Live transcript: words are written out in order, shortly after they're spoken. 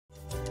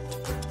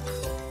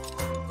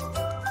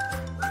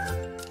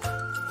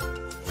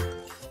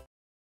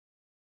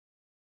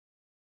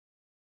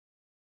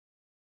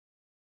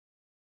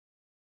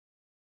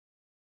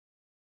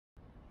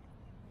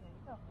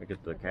Look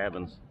at the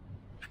cabins.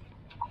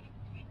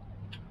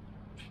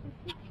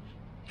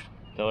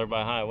 Tell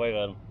everybody hi, wave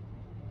at them.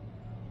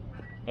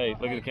 Hey,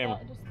 look at the camera.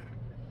 Just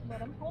let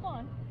them, hold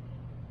on.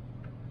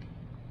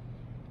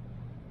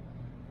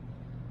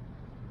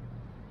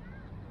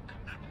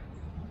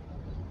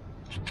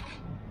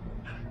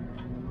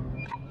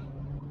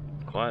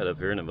 Quiet up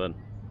here, isn't it, bud?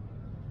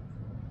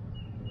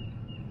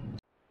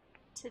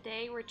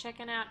 Today we're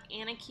checking out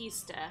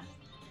Anakeesta,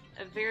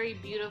 a very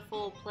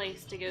beautiful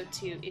place to go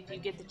to if you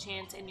get the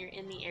chance and you're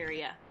in the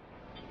area.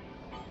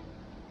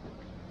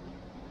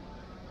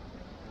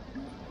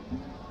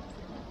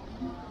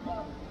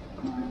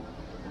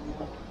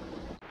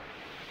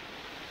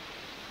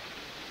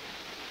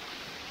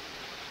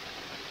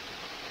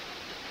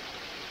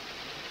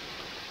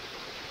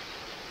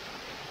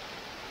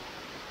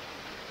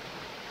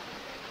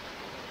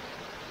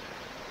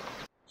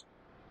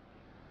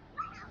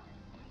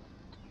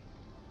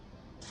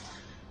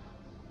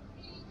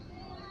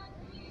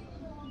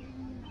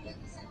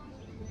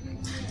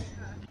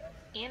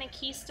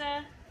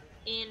 Anakeesta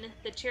in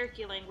the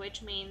Cherokee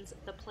language means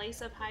the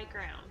place of high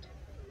ground.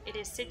 It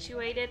is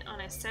situated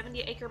on a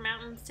 70-acre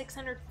mountain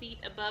 600 feet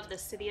above the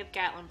city of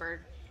Gatlinburg.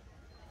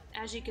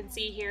 As you can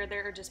see here,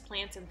 there are just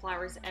plants and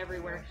flowers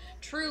everywhere.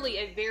 Truly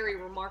a very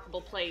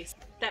remarkable place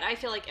that I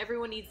feel like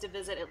everyone needs to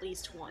visit at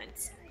least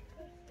once.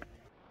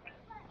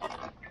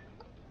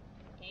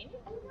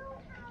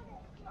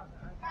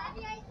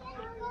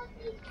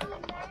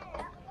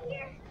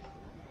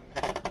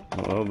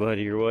 Oh,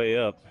 buddy, you're way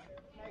up.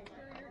 Make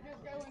sure you're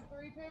just going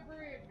 3 to a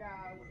bridge,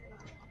 guys.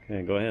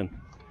 Okay, go ahead.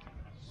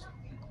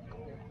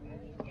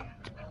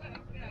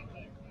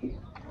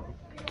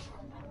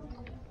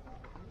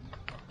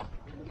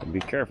 Be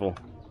careful.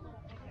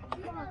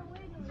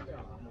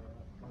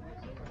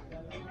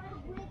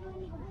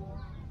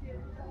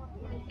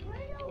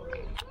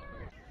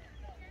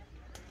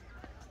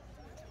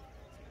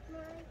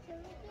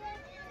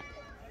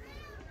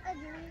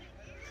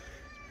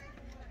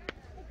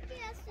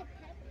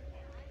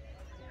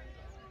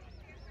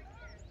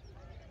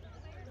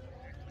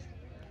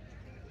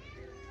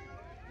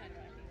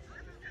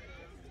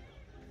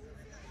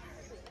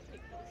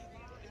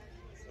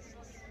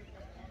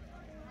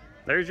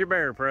 There's your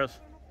bear, Press.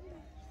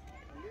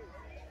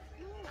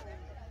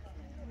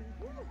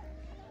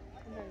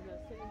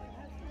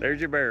 There's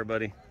your bear,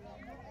 buddy.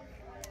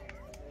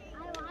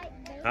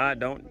 All right,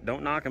 don't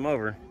knock him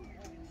over.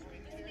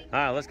 All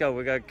right, let's go.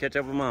 We gotta catch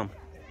up with Mom.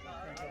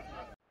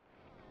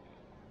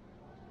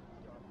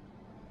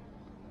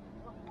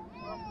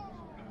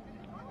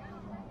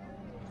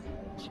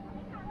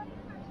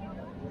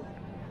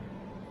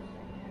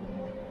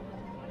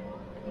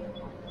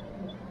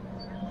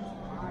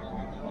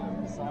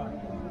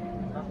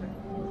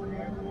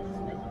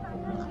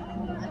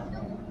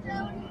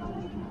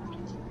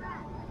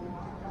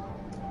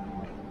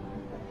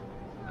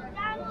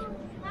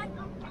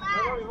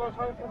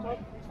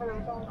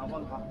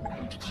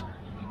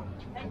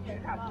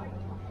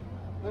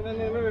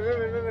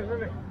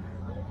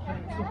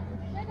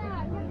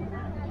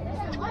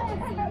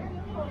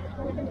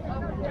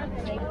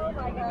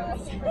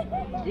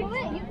 Do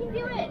it, you can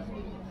do it.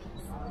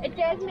 It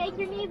does make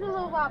your knees a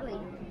little wobbly.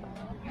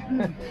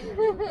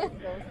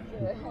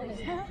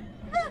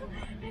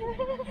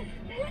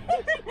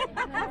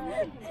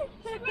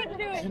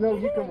 You know,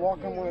 you can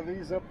walk on one of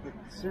these up the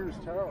Sears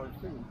Tower,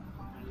 too.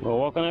 Well,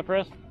 walk on that,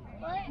 Press?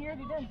 What? He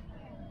already did.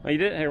 Oh, you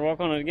did? Here, walk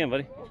on it again,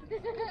 buddy.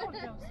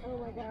 Oh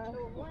my god.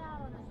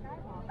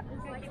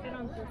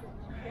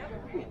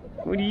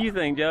 What do you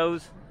think,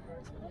 Joes?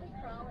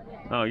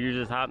 Oh, you're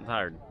just hot and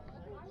tired.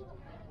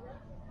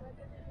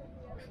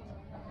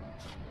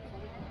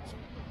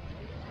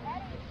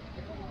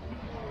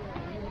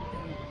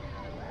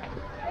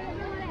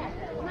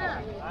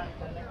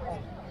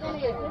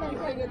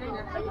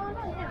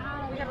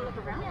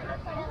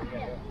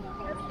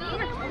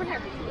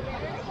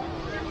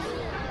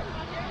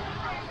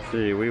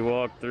 See, we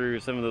walked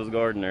through some of those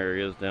garden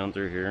areas down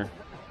through here.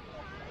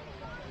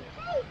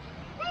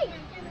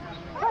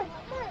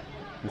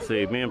 Let's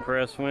see, me and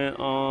Press went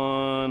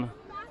on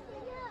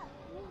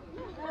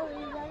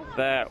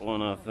that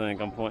one, I think.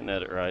 I'm pointing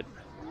at it right.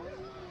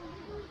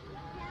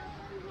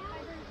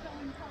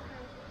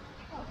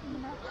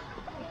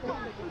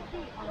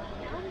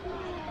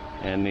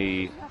 And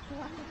the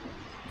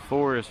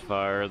forest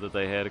fire that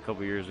they had a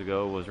couple years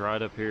ago was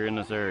right up here in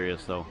this area,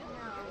 so.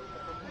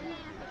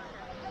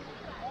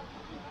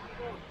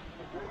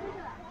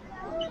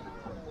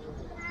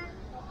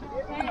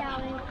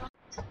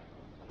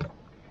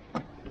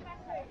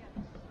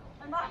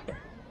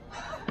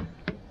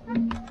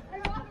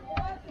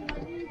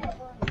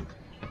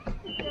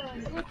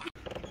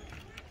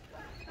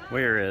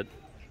 We're at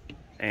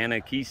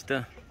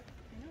Anakeesta,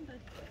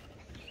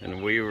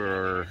 and we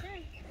were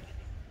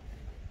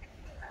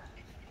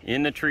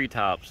in the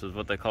treetops is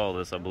what they call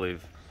this, I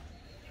believe.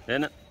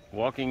 Isn't it?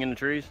 Walking in the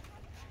trees?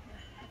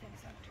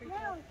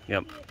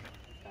 Yep.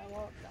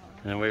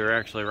 And we were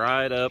actually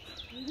right up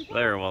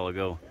there a while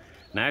ago.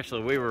 And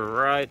actually we were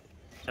right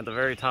at the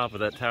very top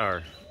of that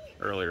tower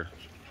earlier.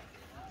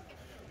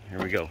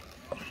 Here we go.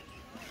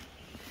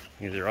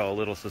 These are all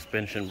little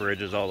suspension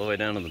bridges all the way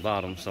down to the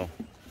bottom, so.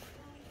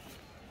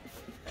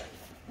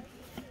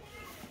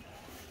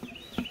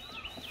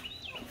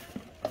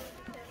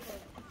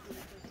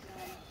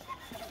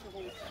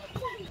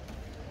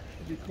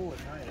 It'd be cool at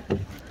night.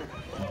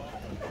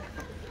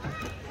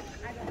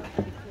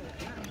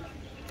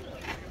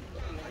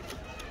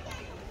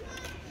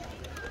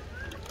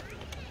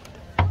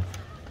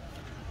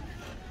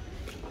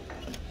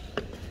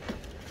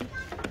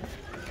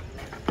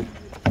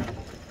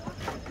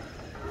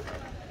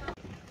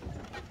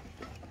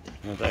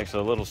 It's actually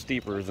a little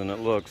steeper than it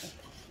looks.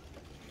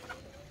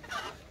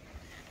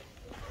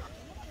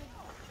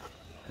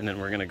 And then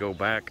we're gonna go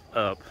back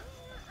up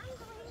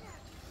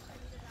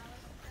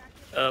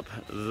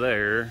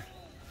there.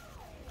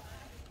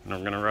 And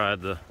I'm gonna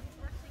ride the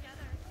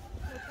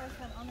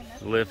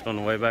lift on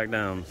the way back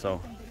down,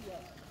 so.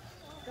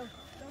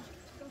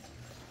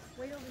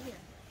 Wait over here.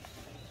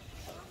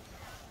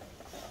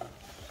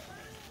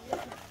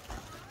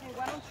 Hey,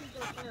 why don't you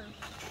go first?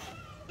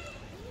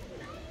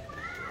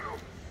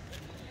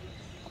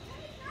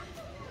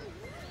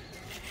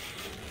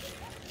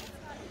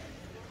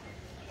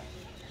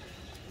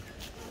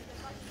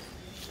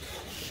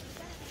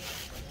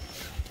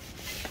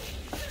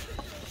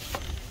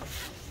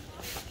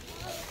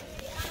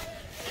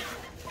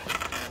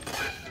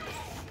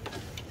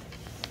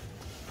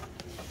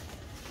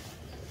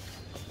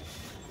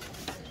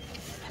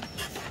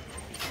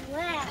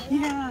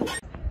 Yeah. Yeah,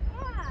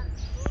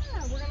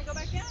 we're gonna go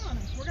back down on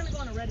it. We're gonna go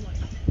on a red one.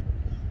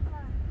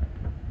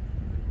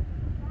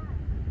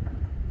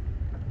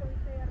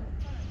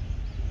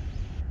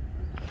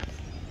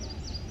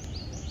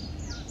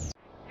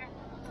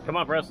 Come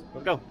on, Press,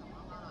 let's go.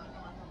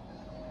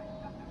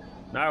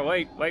 No,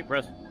 wait,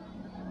 Press.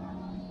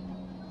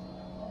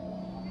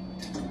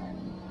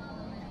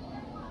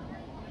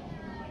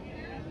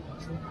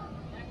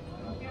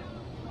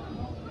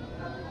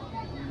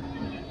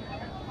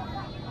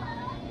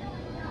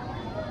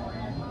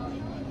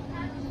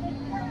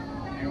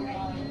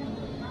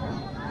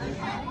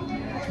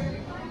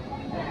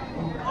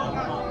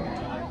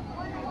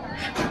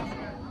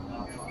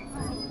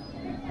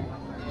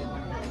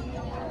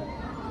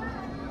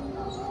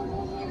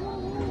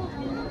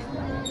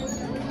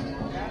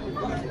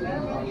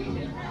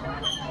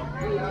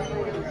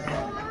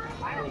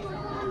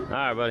 All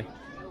right, buddy.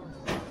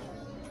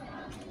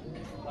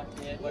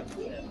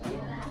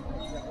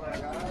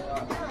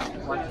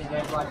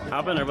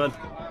 Hop in there, bud.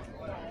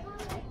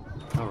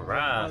 All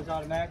right.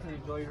 Automatically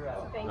enjoy your ride.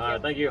 All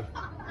right, thank you.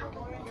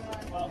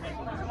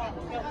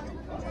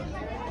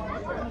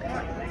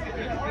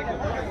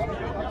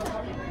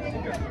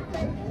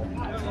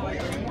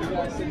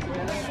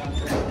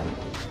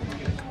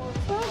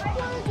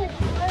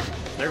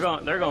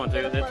 They're going to.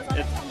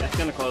 It's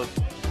gonna close.